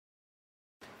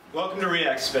Welcome to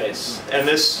React Space, and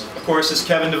this, of course, is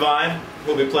Kevin Devine.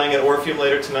 We'll be playing at Orpheum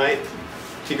later tonight.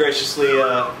 He graciously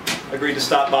agreed to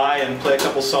stop by and play a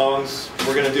couple songs.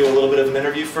 We're going to do a little bit of an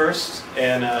interview first,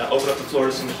 and open up the floor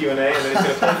to some Q&A, and then he's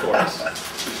going to play for us.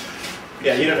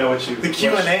 Yeah, you don't know what you... The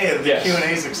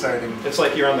Q&A is exciting. It's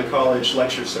like you're on the college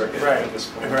lecture circuit right. at this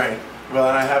point. Right. Well,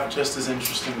 and I have just as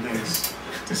interesting things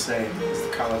to say as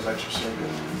the college lecture circuit.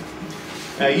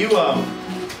 Now you,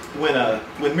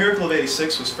 when Miracle of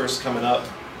 '86 was first coming up,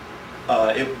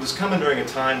 it was coming during a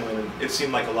time when it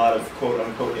seemed like a lot of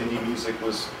quote-unquote indie music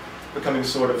was becoming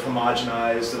sort of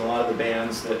homogenized, and a lot of the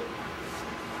bands that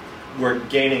were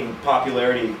gaining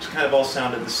popularity kind of all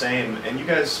sounded the same, and you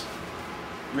guys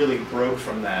really broke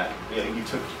from that. You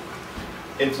took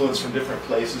influence from different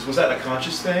places. Was that a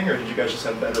conscious thing, or did you guys just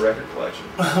have a better record collection?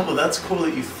 Well, that's cool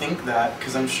that you think that,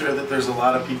 because I'm sure that there's a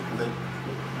lot of people that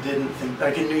didn't think.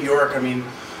 Like in New York, I mean,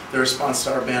 the response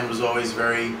to our band was always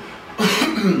very...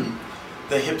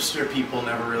 The hipster people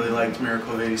never really liked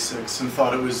Miracle of '86 and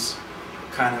thought it was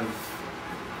kind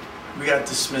of... We got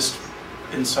dismissed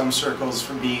in some circles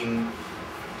for being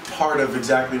part of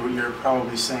exactly what you're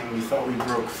probably saying we thought we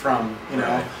broke from, you know?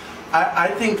 Right. I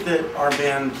think that our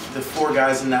band, the four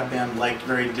guys in that band, liked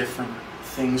very different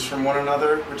things from one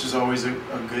another, which is always a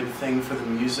good thing for the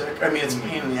music. I mean, it's a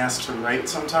pain in the ass to write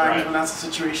sometimes when that's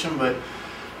the situation, but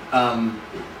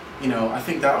you know, I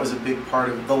think that was a big part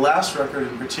of it. The last record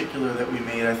in particular that we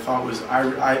made, I thought was,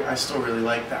 I still really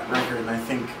like that record, and I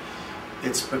think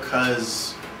it's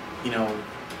because, you know,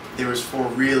 there was four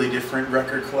really different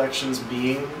record collections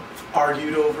being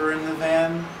argued over in the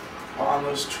van on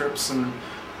those trips, and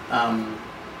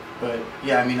but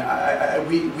yeah, I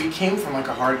mean, we came from like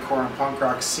a hardcore and punk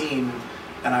rock scene,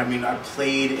 and I mean, I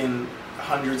played in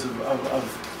hundreds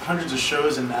of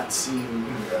shows in that scene,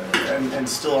 and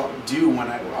still do when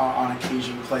I on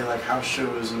occasion play like house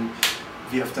shows and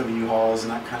VFW halls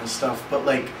and that kind of stuff. But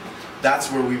like,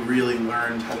 that's where we really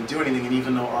learned how to do anything. And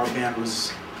even though our band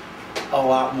was a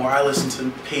lot more, I listened to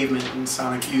Pavement and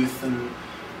Sonic Youth and,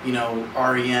 you know,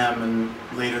 REM and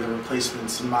later the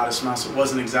Replacements and Modest Mouse. It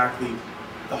wasn't exactly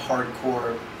the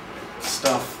hardcore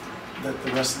stuff that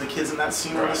the rest of the kids in that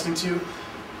scene were listening to.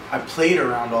 I played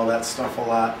around all that stuff a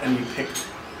lot, and you pick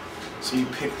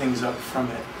things up from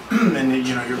it. And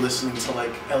you know, you're listening to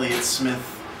like Elliott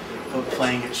Smith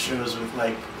playing at shows with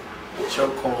like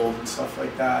Chokehold and stuff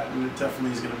like that, and it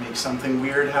definitely is going to make something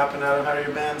weird happen out of how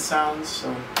your band sounds.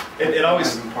 So it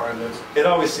always been part of it. It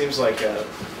always seems like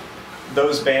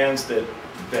those bands that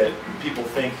people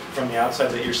think from the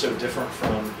outside that you're so different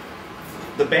from,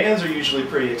 the bands are usually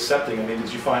pretty accepting. I mean,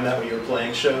 did you find that when you were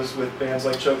playing shows with bands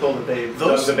like Chokehold, that they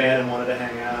dug the band and wanted to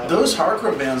hang out? Those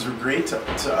hardcore bands were great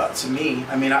to me.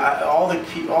 I mean, all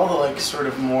the like sort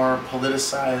of more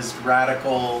politicized,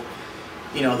 radical,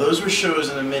 you know, those were shows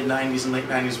in the mid-'90s and late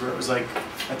 '90s where it was like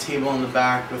a table in the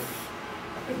back with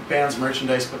bands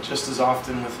merchandise, but just as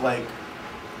often with like,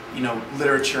 you know,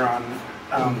 literature on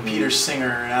Peter Singer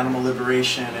and Animal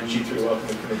Liberation and G3 Welcome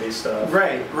and Committee stuff.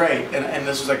 Right. And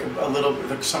this was like a little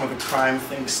bit, some of the Crime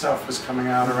Think stuff was coming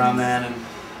out around then, and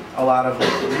a lot of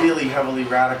like really heavily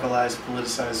radicalized,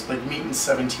 politicized, like meeting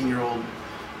 17-year-old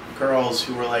girls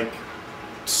who were like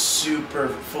super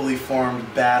fully formed,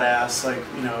 badass, like,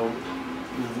 you know,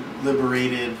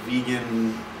 liberated,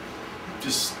 vegan,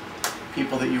 just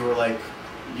people that you were like,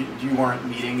 you weren't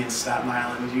meeting in Staten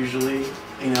Island usually,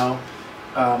 you know.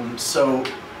 So,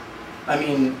 I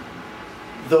mean,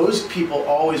 those people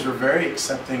always were very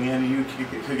accepting, and you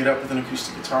could get up with an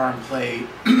acoustic guitar and play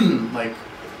like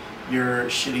your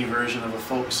shitty version of a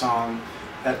folk song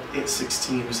at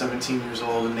 16 or 17 years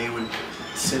old, and they would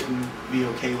sit and be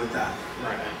okay with that.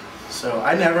 Right. So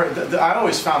I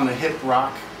always found the hip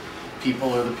rock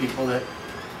people are the people that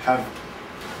have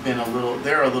been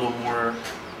they're a little more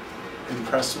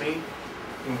impressed me.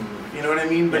 You know what I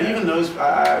mean? But even those,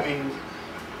 I mean,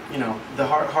 you know, the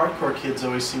hardcore kids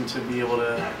always seem to be able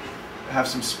to have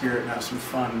some spirit and have some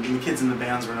fun. And the kids in the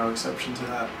bands were no exception to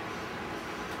that.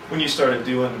 When you started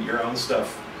doing your own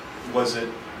stuff, was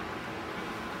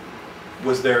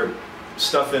there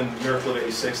stuff in Miracle of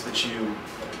 '86 that you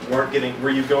weren't getting?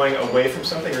 Were you going away from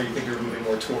something, or you think you were moving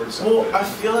more towards something? Well, I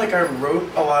feel like I wrote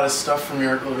a lot of stuff from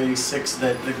Miracle of '86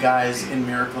 that the guys in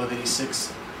Miracle of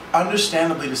 '86,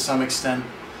 understandably to some extent,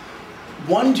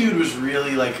 one dude was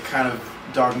really like kind of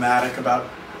dogmatic about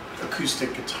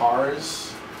acoustic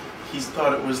guitars. He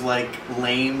thought it was like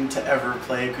lame to ever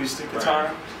play acoustic guitar.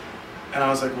 Right. And I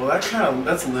was like, well,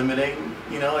 that's limiting,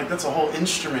 you know, like that's a whole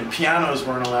instrument. Pianos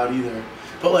weren't allowed either.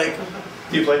 But like,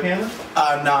 do you play piano?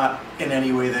 Not in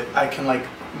any way that I can like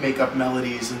make up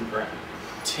melodies and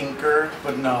tinker,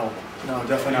 but no,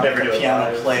 definitely not Never like do a it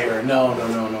piano live. player.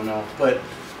 No.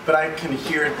 But I can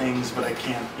hear things, but I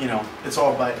can't. It's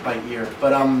all by ear.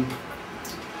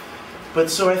 But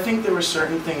so I think there were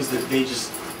certain things that they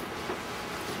just.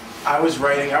 I was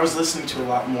listening to a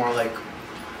lot more like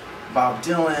Bob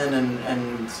Dylan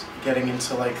and getting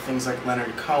into like things like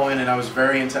Leonard Cohen, and I was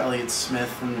very into Elliott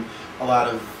Smith and a lot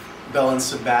of Belle and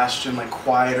Sebastian, like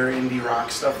quieter indie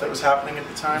rock stuff that was happening at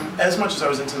the time, as much as I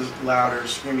was into louder,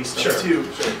 screamy stuff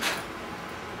too. Sure.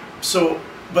 So,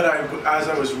 but as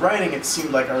I was writing, it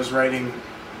seemed like I was writing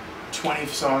 20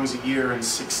 songs a year, and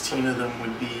 16 of them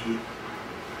would be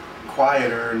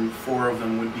quieter, and 4 of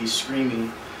them would be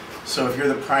screamy. So if you're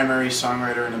the primary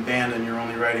songwriter in a band and you're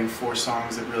only writing 4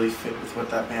 songs that really fit with what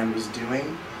that band was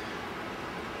doing,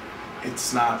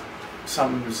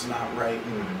 something's not right.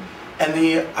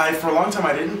 And for a long time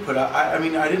I didn't put out. I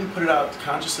didn't put it out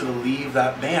consciously to leave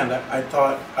that band. I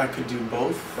thought I could do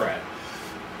both. Right.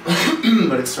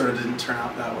 But it sort of didn't turn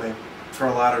out that way for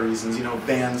a lot of reasons.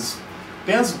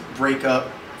 Bands break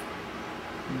up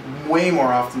way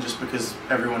more often just because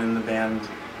everyone in the band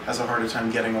has a harder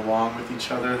time getting along with each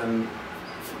other than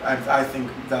I think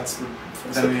that's the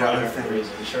other thing.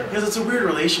 Reason, sure. Because it's a weird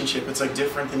relationship. It's like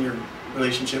different than your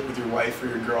relationship with your wife or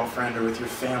your girlfriend or with your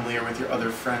family or with your other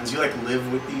friends. You like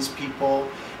live with these people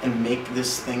and make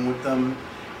this thing with them,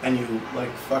 and you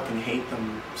like fucking hate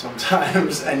them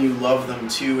sometimes and you love them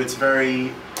too. It's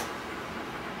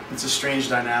a strange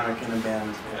dynamic in a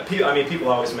band. Yeah, people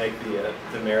always make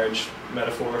the marriage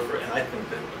metaphor and I think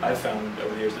that I've found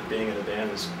over the years that being in a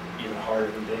band is even harder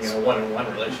than being in a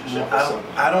one-on-one relationship with someone.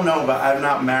 I don't know, but I'm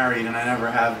not married and I never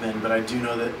have been, but I do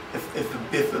know that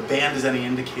if the band is any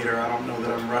indicator, I don't know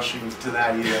that I'm rushing to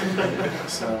that either.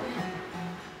 So.